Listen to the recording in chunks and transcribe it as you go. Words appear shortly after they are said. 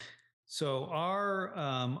So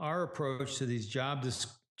our approach to these job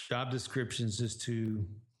descriptions is to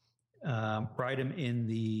write them in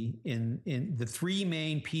the three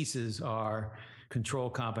main pieces are control,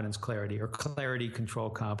 competence, clarity, or clarity, control,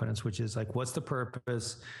 competence, which is like, what's the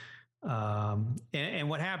purpose? And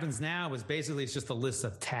what happens now is basically it's just a list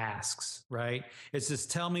of tasks, right? It's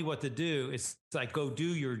just tell me what to do. It's like, go do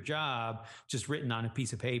your job, just written on a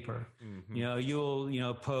piece of paper. Mm-hmm.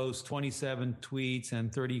 You'll post 27 tweets and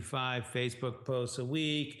 35 Facebook posts a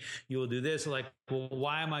week. You will do this. Like, well,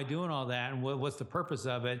 why am I doing all that? And what's the purpose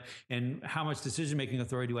of it? And how much decision-making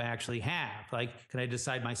authority do I actually have? Like, can I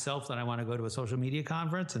decide myself that I want to go to a social media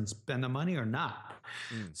conference and spend the money or not?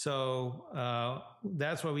 So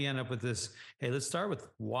that's why we end up with this. Hey, let's start with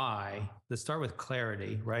why. Let's start with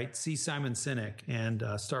clarity, right? See Simon Sinek and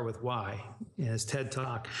start with why in his TED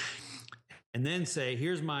Talk. And then say,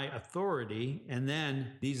 here's my authority. And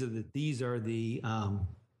then these are the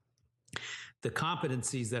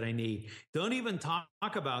competencies that I need. Don't even talk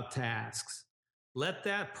about tasks. Let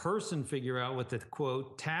that person figure out what the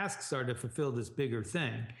quote tasks are to fulfill this bigger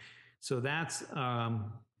thing. So that's,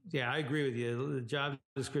 I agree with you. The job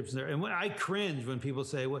descriptions there. And I cringe when people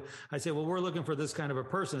say, well, we're looking for this kind of a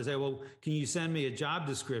person. I say, well, can you send me a job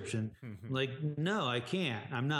description? Mm-hmm. Like, no, I can't. I'm not.